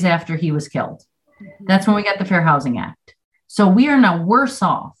 4 days after he was killed. Mm-hmm. That's when we got the Fair Housing Act. So we are now worse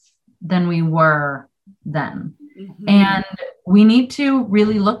off than we were then. Mm-hmm. And we need to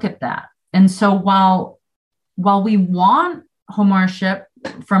really look at that. And so while we want homeownership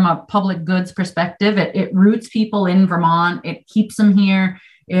from a public goods perspective, it roots people in Vermont, it keeps them here,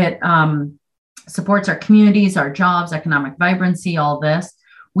 it supports our communities, our jobs, economic vibrancy, all this.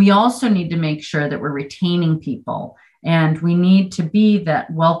 We also need to make sure that we're retaining people, and we need to be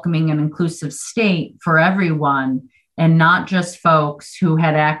that welcoming and inclusive state for everyone, and not just folks who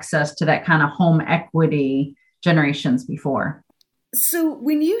had access to that kind of home equity generations before. So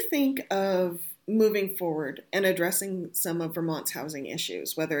when you think of moving forward and addressing some of Vermont's housing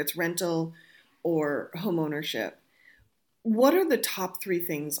issues, whether it's rental or home ownership, what are the top 3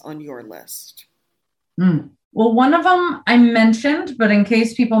 things on your list? Well, one of them I mentioned, but in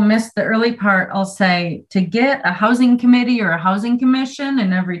case people missed the early part, I'll say to get a housing committee or a housing commission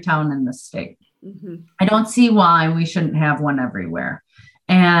in every town in the state. Mm-hmm. I don't see why we shouldn't have one everywhere.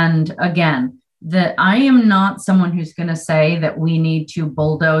 And again, that I am not someone who's going to say that we need to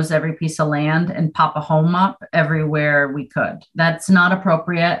bulldoze every piece of land and pop a home up everywhere we could. That's not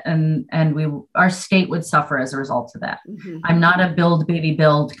appropriate. And our state would suffer as a result of that. Mm-hmm. I'm not a build, baby,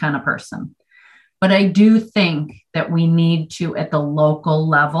 build kind of person. But I do think that we need to, at the local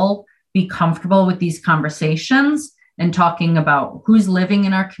level, be comfortable with these conversations and talking about who's living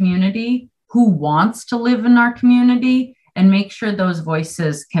in our community, who wants to live in our community, and make sure those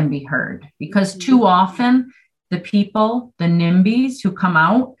voices can be heard. Because too often, the people, the NIMBYs who come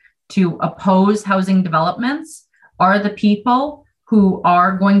out to oppose housing developments are the people who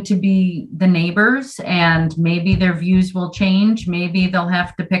are going to be the neighbors, and maybe their views will change. Maybe they'll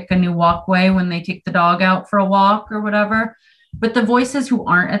have to pick a new walkway when they take the dog out for a walk or whatever. But the voices who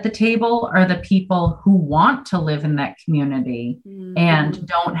aren't at the table are the people who want to live in that community and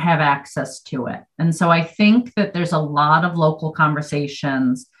don't have access to it. And so I think that there's a lot of local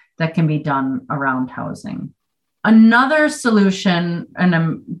conversations that can be done around housing. Another solution, and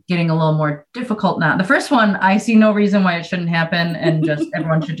I'm getting a little more difficult now. The first one, I see no reason why it shouldn't happen, and just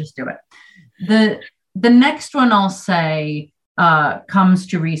everyone should just do it. The next one I'll say comes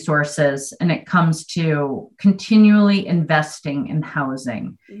to resources, and it comes to continually investing in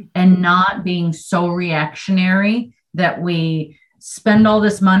housing and not being so reactionary that we spend all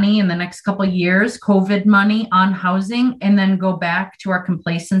this money in the next couple of years, COVID money on housing, and then go back to our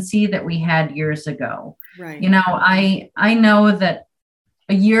complacency that we had years ago. Right. I know that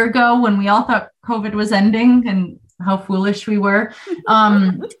a year ago when we all thought COVID was ending and how foolish we were,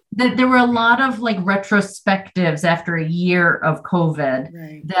 that there were a lot of like retrospectives after a year of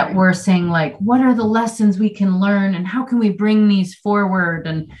COVID that were saying like, what are the lessons we can learn and how can we bring these forward?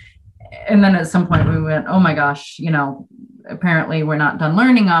 And then at some point we went, oh my gosh, apparently we're not done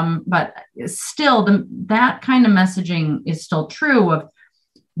learning them, but still that kind of messaging is still true of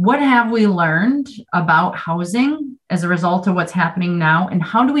what have we learned about housing as a result of what's happening now? And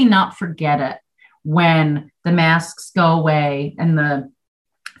how do we not forget it when the masks go away and the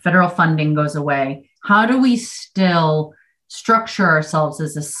federal funding goes away? How do we still structure ourselves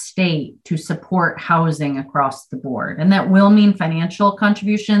as a state to support housing across the board? And that will mean financial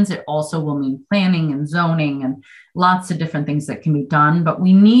contributions. It also will mean planning and zoning and lots of different things that can be done. But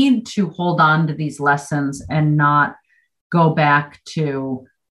we need to hold on to these lessons and not go back to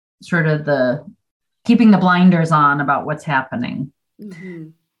sort of keeping the blinders on about what's happening. Mm-hmm.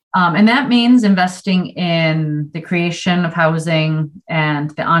 And that means investing in the creation of housing and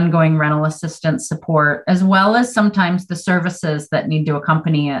the ongoing rental assistance support, as well as sometimes the services that need to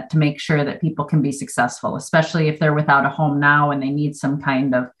accompany it to make sure that people can be successful, especially if they're without a home now and they need some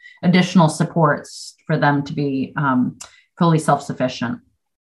kind of additional supports for them to be fully self-sufficient.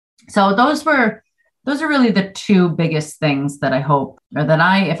 So those are really the two biggest things that I hope, or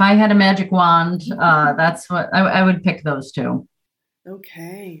that if I had a magic wand, that's what I would pick, those two.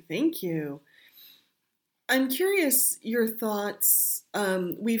 Okay, thank you. I'm curious your thoughts.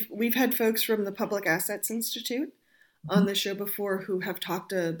 We've had folks from the Public Assets Institute on the show before who have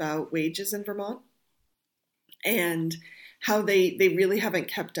talked about wages in Vermont and how they really haven't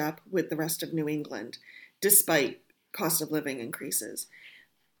kept up with the rest of New England despite cost of living increases.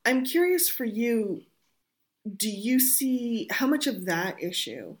 I'm curious for you, do you see how much of that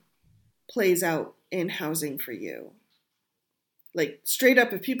issue plays out in housing for you? Like straight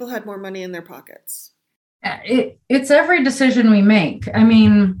up, if people had more money in their pockets. It's every decision we make. I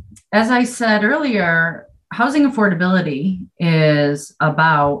mean, as I said earlier, housing affordability is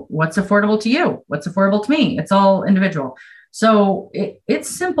about what's affordable to you, what's affordable to me. It's all individual. So it's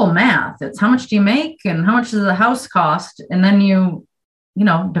simple math. It's how much do you make and how much does the house cost? And then you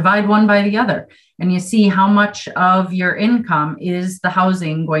divide one by the other and you see how much of your income is the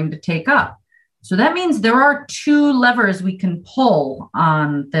housing going to take up. So that means there are two levers we can pull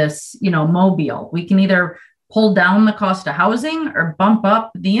on this, mobile. We can either pull down the cost of housing or bump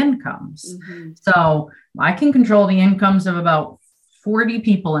up the incomes. Mm-hmm. So I can control the incomes of about 40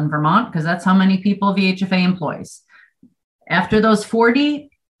 people in Vermont because that's how many people VHFA employs. After those 40,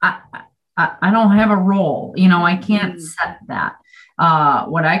 I don't have a role. I can't set that.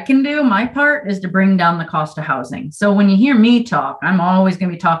 What I can do, my part, is to bring down the cost of housing. So when you hear me talk, I'm always going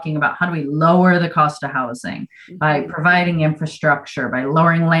to be talking about how do we lower the cost of housing by providing infrastructure, by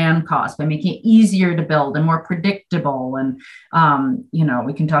lowering land costs, by making it easier to build and more predictable. And,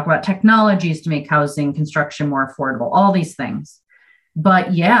 we can talk about technologies to make housing construction more affordable, all these things.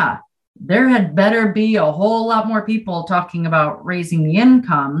 But yeah, there had better be a whole lot more people talking about raising the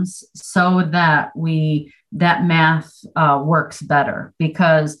incomes so that that math works better,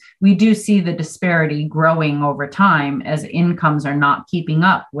 because we do see the disparity growing over time as incomes are not keeping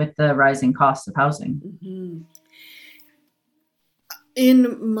up with the rising costs of housing. Mm-hmm.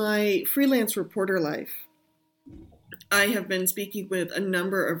 In my freelance reporter life, I have been speaking with a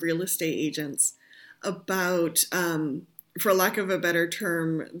number of real estate agents about, for lack of a better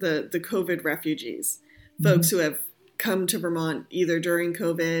term, the COVID refugees, folks who have come to Vermont either during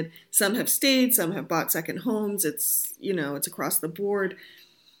COVID. Some have stayed, some have bought second homes. It's across the board.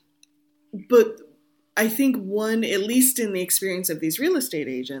 But I think one, at least in the experience of these real estate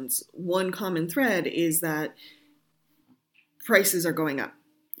agents, one common thread is that prices are going up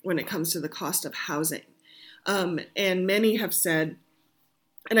when it comes to the cost of housing. And many have said,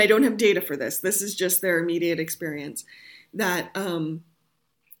 and I don't have data for this is just their immediate experience, that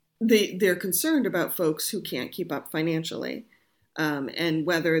they're concerned about folks who can't keep up financially and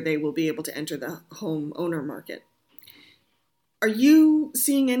whether they will be able to enter the homeowner market. Are you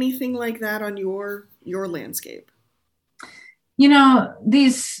seeing anything like that on your landscape?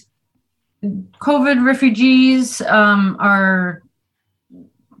 These COVID refugees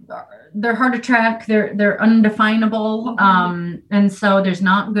they're hard to track. They're undefinable. And so there's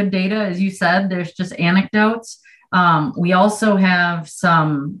not good data. As you said, there's just anecdotes. We also have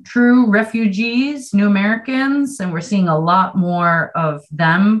some true refugees, new Americans, and we're seeing a lot more of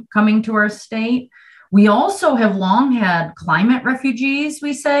them coming to our state. We also have long had climate refugees,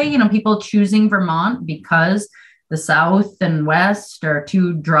 we say, people choosing Vermont because the South and West are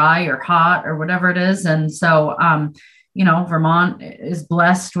too dry or hot or whatever it is. And so, Vermont is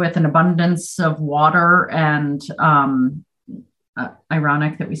blessed with an abundance of water and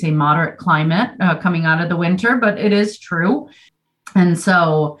ironic that we say moderate climate coming out of the winter, but it is true. And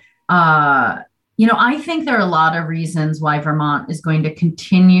so, I think there are a lot of reasons why Vermont is going to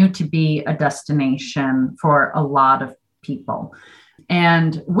continue to be a destination for a lot of people.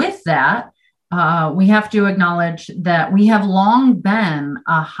 And with that, we have to acknowledge that we have long been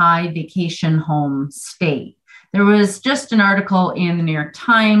a high vacation home state. There was just an article in the New York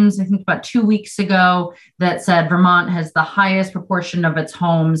Times, I think about 2 weeks ago, that said Vermont has the highest proportion of its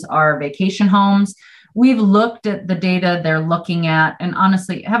homes are vacation homes. We've looked at the data they're looking at, and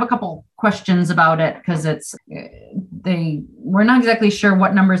honestly, I have a couple questions about it because we're not exactly sure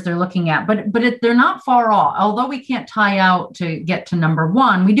what numbers they're looking at, but they're not far off. Although we can't tie out to get to number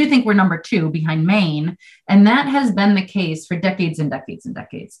one, we do think we're number two behind Maine. And that has been the case for decades and decades and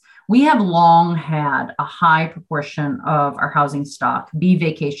decades. We have long had a high proportion of our housing stock be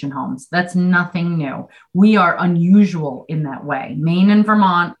vacation homes. That's nothing new. We are unusual in that way. Maine and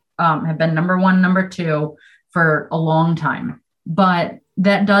Vermont have been number one, number two for a long time. But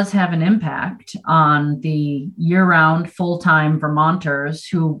that does have an impact on the year-round full-time Vermonters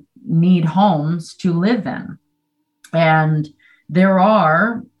who need homes to live in. And there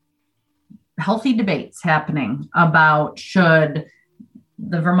are healthy debates happening about should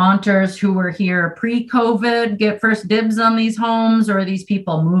the Vermonters who were here pre-COVID get first dibs on these homes, or are these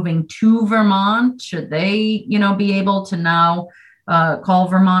people moving to Vermont? Should they, be able to now call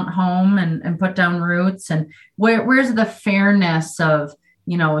Vermont home and put down roots? And where's the fairness of,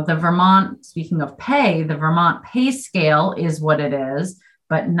 the Vermont, speaking of pay, the Vermont pay scale is what it is.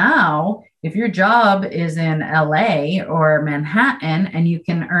 But now, if your job is in LA or Manhattan and you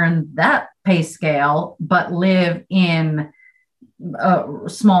can earn that pay scale, but live in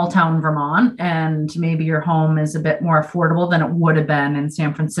small town Vermont, and maybe your home is a bit more affordable than it would have been in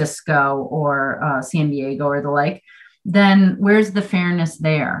San Francisco or San Diego or the like, then where's the fairness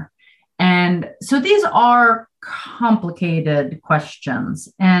there? And so these are complicated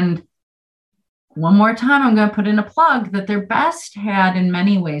questions. And one more time, I'm going to put in a plug that they're best had in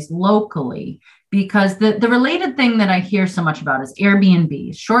many ways locally, because the related thing that I hear so much about is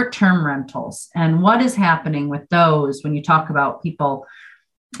Airbnb, short-term rentals, and what is happening with those when you talk about people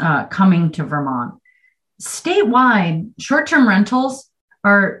coming to Vermont. Statewide, short-term rentals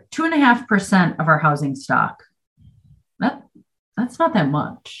are 2.5% of our housing stock. That's not that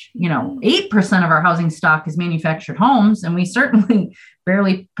much. 8% of our housing stock is manufactured homes, and we certainly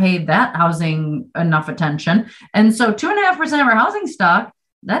barely paid that housing enough attention. And so 2.5% of our housing stock,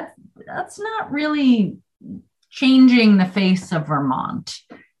 that's not really changing the face of Vermont.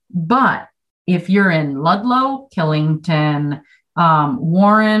 But if you're in Ludlow, Killington,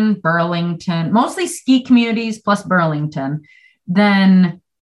 Warren, Burlington, mostly ski communities plus Burlington, then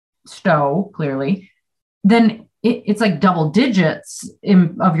Stowe, clearly, then it's like double digits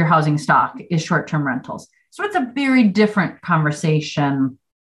of your housing stock is short-term rentals. So it's a very different conversation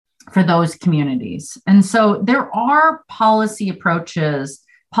for those communities. And so there are policy approaches,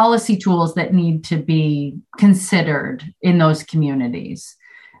 policy tools that need to be considered in those communities.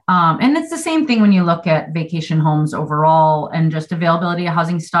 And it's the same thing when you look at vacation homes overall and just availability of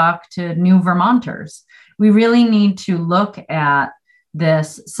housing stock to new Vermonters. We really need to look at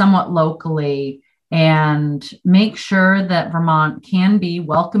this somewhat locally and make sure that Vermont can be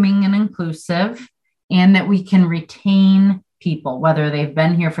welcoming and inclusive, and that we can retain people, whether they've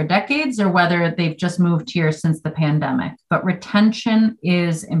been here for decades or whether they've just moved here since the pandemic. But retention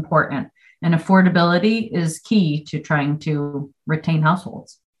is important, and affordability is key to trying to retain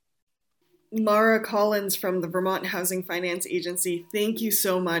households. Mara Collins from the Vermont Housing Finance Agency, thank you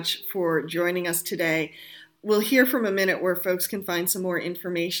so much for joining us today. We'll hear from a minute where folks can find some more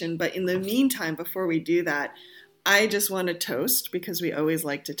information. But in the meantime, before we do that, I just want to toast, because we always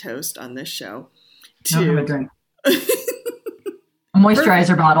like to toast on this show. I'll have a drink. A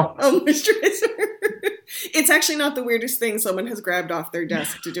moisturizer bottle. A moisturizer. It's actually not the weirdest thing someone has grabbed off their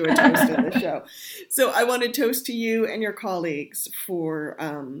desk to do a toast in the show. So I want to toast to you and your colleagues for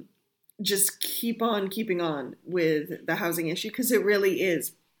just keep on keeping on with the housing issue, because it really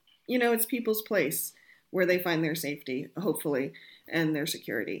is, it's people's place where they find their safety, hopefully, and their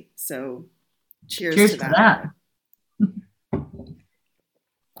security. So cheers to that.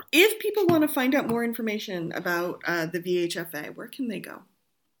 If people want to find out more information about the VHFA, where can they go?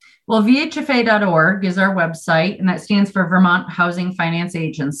 Well, VHFA.org is our website, and that stands for Vermont Housing Finance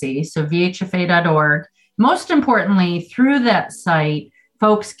Agency. So VHFA.org. Most importantly, through that site,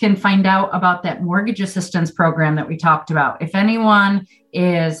 folks can find out about that mortgage assistance program that we talked about. If anyone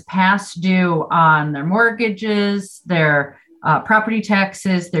is past due on their mortgages, their property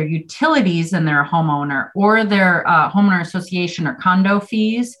taxes, their utilities, and they're a homeowner, or their homeowner association or condo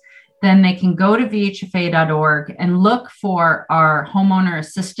fees, then they can go to vhfa.org and look for our homeowner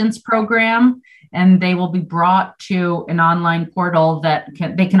assistance program, and they will be brought to an online portal that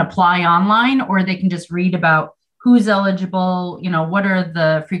they can apply online, or they can just read about who's eligible, what are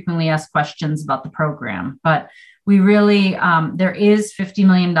the frequently asked questions about the program. But we really, there is $50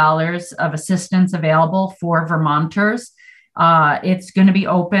 million of assistance available for Vermonters. It's going to be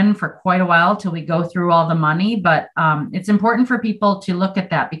open for quite a while till we go through all the money, but it's important for people to look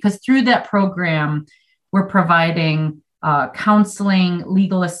at that, because through that program, we're providing counseling,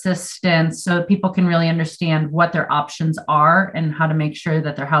 legal assistance, so that people can really understand what their options are and how to make sure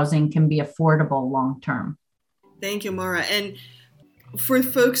that their housing can be affordable long-term. Thank you, Maura. And for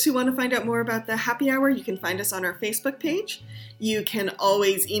folks who want to find out more about the happy hour, you can find us on our Facebook page. You can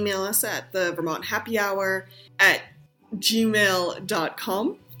always email us at the Vermont Happy Hour at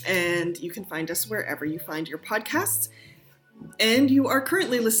gmail.com, and you can find us wherever you find your podcasts. And you are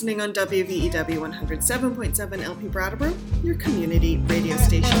currently listening on WVEW 107.7 LP Brattleboro, your community radio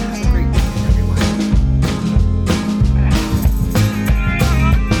station. Have a great week.